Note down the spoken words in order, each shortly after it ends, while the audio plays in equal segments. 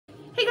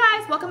Hey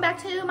guys, welcome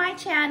back to my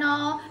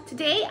channel.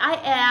 Today I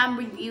am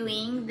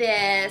reviewing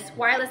this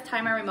wireless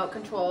timer remote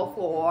control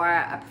for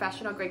a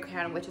professional grade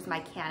camera, which is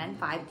my Canon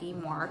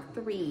 5D Mark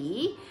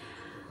III.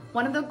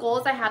 One of the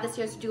goals I have this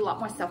year is to do a lot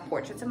more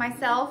self-portraits of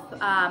myself.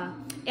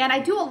 And I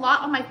do a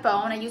lot on my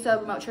phone. I use a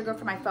remote trigger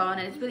for my phone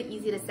and it's really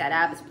easy to set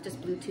up. It's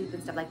just Bluetooth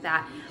and stuff like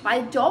that. But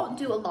I don't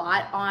do a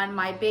lot on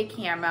my big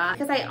camera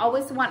because I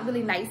always want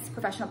really nice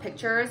professional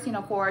pictures, you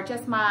know, for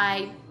just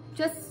my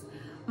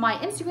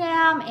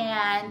Instagram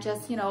and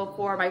just, you know,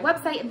 for my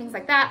website and things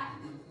like that.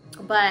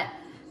 But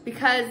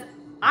because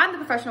I'm the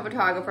professional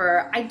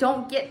photographer, I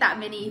don't get that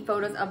many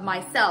photos of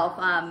myself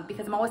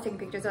because I'm always taking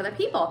pictures of other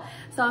people.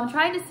 So I'm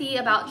trying to see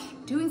about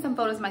doing some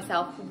photos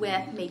myself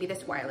with maybe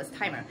this wireless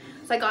timer.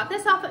 So I got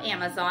this off of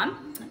Amazon.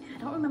 I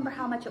don't remember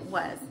how much it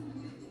was.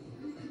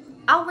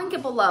 I'll link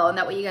it below and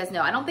that way you guys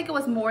know. I don't think it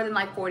was more than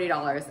like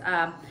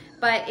 $40,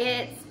 but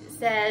it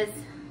says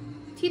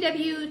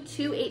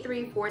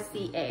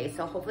TW2834CA,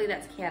 so hopefully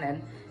that's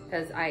Canon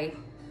because I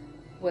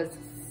was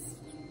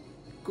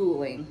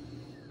Googling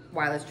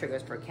wireless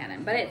triggers for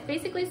Canon. But it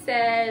basically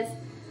says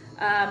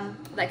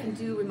that I can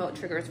do remote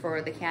triggers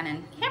for the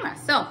Canon camera.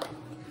 So,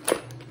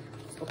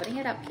 just opening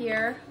it up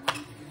here.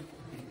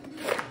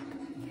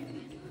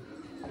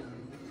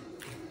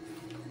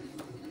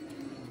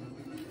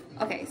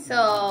 Okay,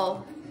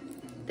 so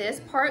this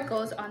part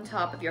goes on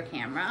top of your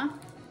camera.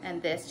 And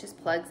this just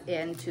plugs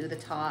into the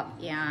top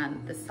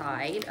and the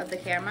side of the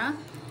camera.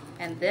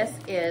 And this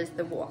is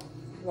the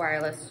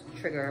wireless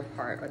trigger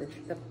part, or the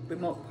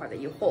remote part that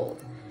you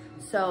hold.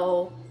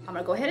 So I'm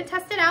gonna go ahead and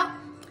test it out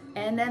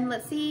and then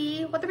let's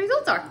see what the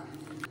results are.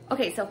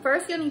 Okay, so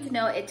first you'll need to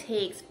know it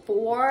takes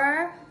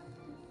 4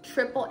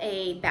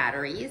 AAA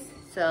batteries.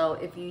 So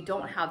if you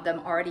don't have them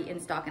already in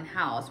stock in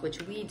house,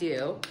 which we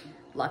do,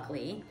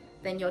 luckily,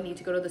 then you'll need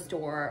to go to the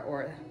store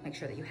or make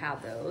sure that you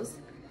have those.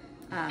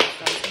 So I'm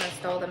just gonna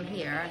install them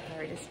here. I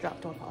already just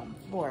dropped them on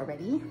the floor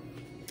already.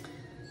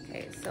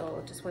 Okay,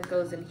 so this one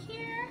goes in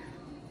here.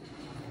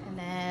 And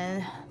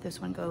then this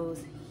one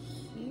goes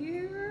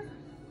here.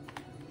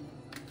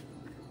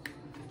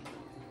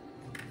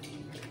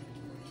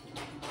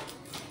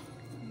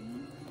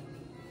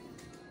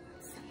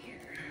 Let's see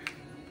here.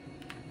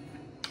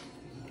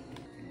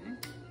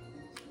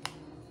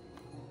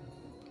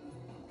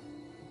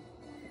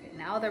 Okay,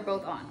 now they're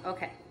both on.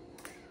 Okay.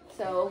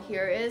 So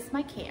here is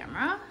my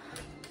camera.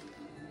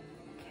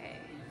 Okay.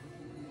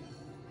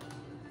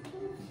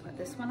 Put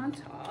this one on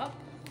top.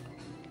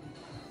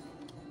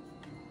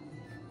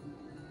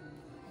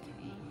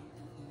 Okay.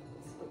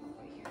 Let's go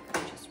over here.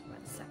 Just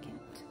 1 second.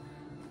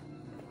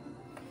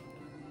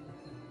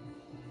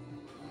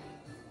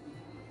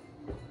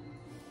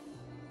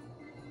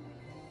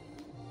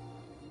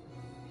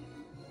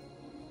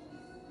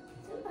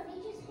 Somebody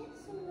just hit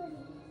somebody.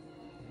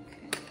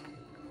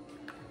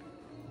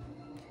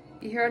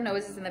 You hear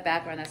noises in the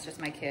background, that's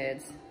just my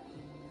kids.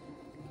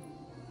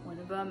 One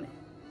of them,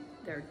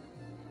 they're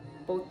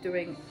both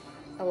doing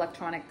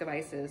electronic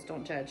devices,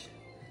 don't judge.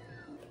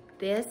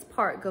 This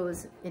part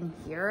goes in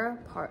here.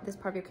 This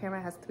part of your camera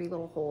has 3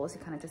 little holes.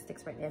 It kind of just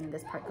sticks right in.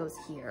 This part goes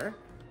here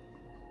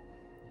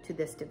to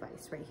this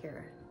device right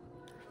here.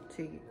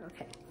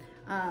 Okay.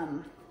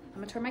 I'm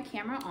gonna turn my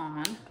camera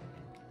on.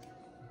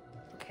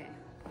 Okay.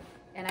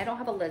 And I don't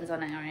have a lens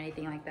on it or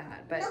anything like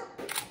that, but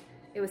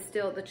it was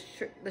still, the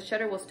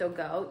shutter will still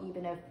go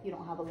even if you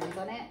don't have a lens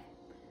on it.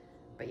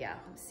 But yeah,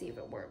 let's see if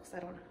it works.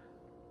 I don't know.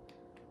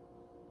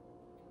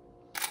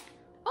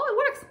 Oh, it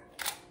works.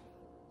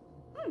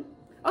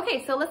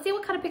 Okay, so let's see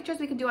what kind of pictures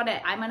we can do on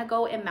it. I'm gonna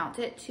go and mount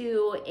it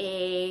to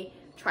a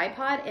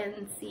tripod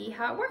and see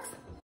how it works.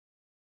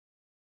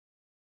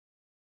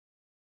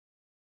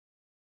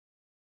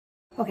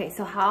 Okay,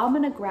 so how I'm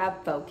gonna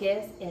grab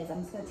focus is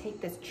I'm just gonna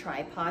take this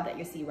tripod that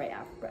you see right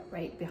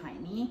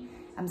behind me.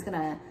 I'm just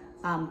gonna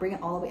bring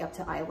it all the way up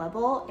to eye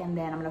level, and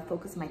then I'm gonna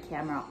focus my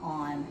camera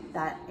on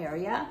that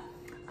area.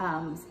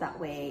 So that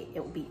way it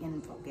will be in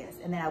focus.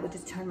 And then I would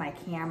just turn my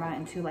camera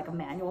into like a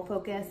manual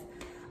focus.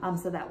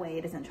 So that way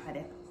it doesn't try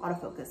to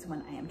autofocus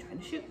when I am trying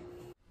to shoot.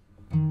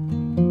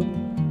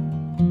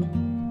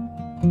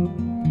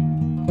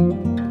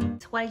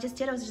 So what I just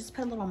did was just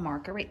put a little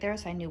marker right there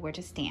so I knew where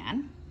to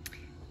stand.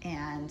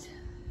 And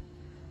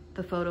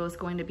the photo is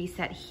going to be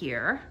set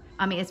here.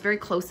 I mean, it's very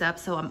close up,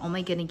 so I'm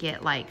only gonna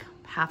get like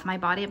half my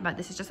body, but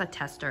this is just a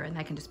tester and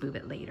I can just move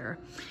it later.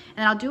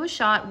 And I'll do a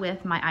shot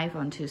with my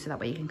iPhone too, so that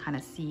way you can kind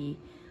of see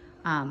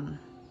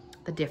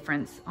the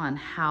difference on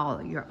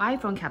how your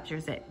iPhone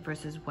captures it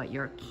versus what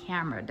your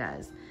camera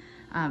does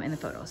in the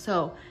photo.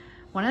 So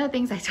one of the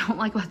things I don't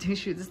like about doing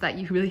shoots is that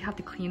you really have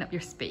to clean up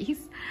your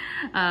space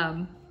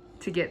to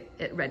get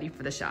it ready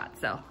for the shot.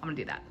 So I'm gonna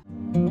do that.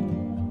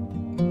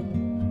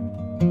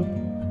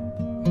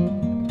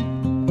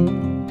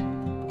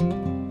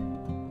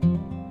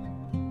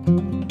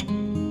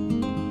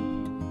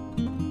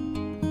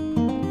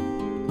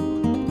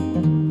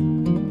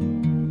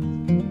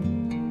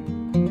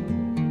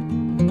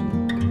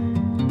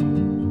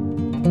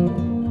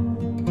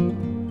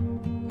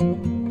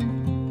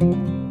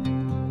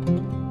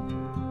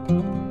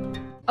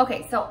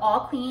 Okay, so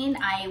all clean.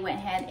 I went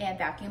ahead and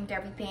vacuumed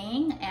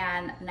everything,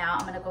 and now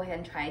I'm gonna go ahead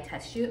and try a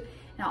test shoot.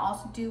 And I'll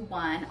also do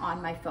one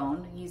on my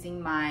phone using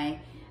my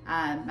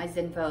my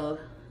Zenvo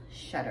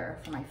shutter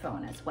for my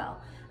phone as well.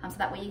 So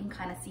that way you can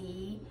kind of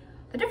see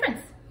the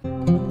difference.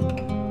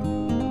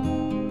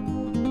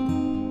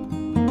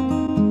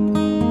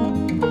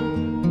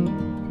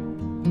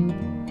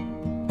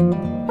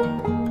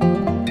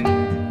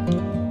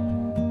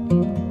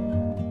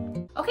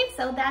 Okay,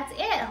 so that's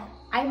it.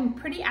 I'm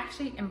pretty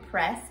actually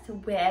impressed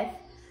with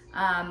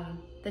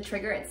the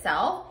trigger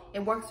itself. It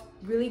works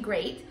really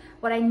great.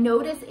 What I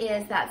notice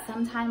is that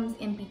sometimes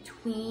in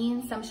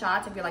between some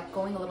shots, if you're like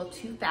going a little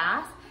too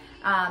fast,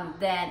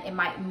 then it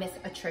might miss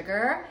a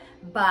trigger,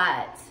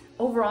 but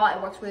overall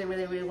it works really,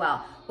 really, really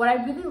well. What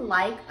I really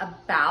like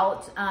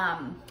about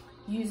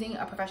using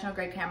a professional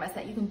grade camera is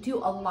that you can do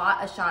a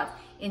lot of shots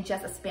in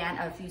just a span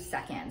of a few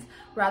seconds.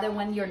 Rather,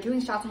 when you're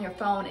doing shots on your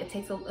phone,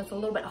 it's a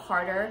little bit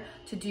harder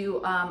to do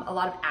a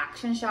lot of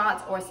action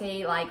shots, or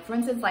say like, for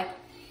instance, like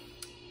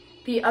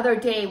the other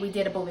day we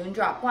did a balloon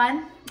drop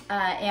one,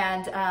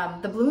 and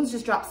the balloons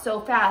just dropped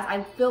so fast.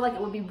 I feel like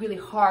it would be really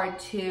hard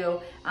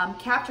to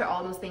capture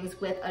all those things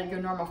with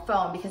your normal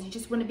phone, because you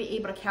just wouldn't be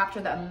able to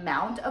capture the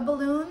amount of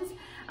balloons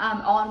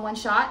all in one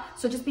shot.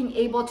 So just being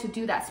able to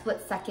do that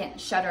split second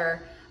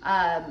shutter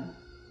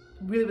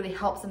really, really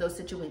helps in those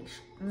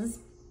situations.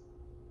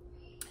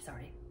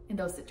 Sorry, in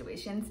those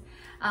situations.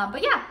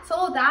 But yeah,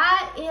 so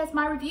that is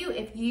my review.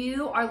 If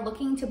you are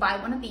looking to buy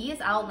one of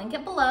these, I'll link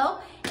it below,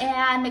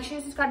 and make sure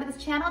you subscribe to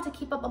this channel to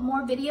keep up with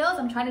more videos.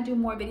 I'm trying to do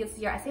more videos this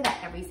year. I say that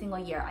every single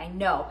year, I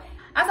know.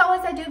 As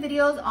always, I do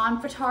videos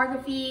on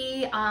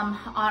photography, on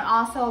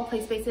also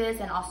play spaces,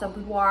 and also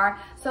boudoir.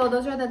 So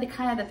those are the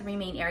kind of the three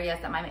main areas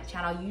that my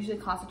channel usually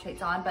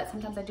concentrates on, but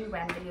sometimes I do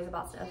random videos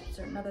about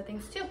certain other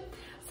things too.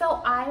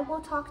 So I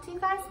will talk to you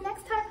guys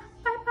next time.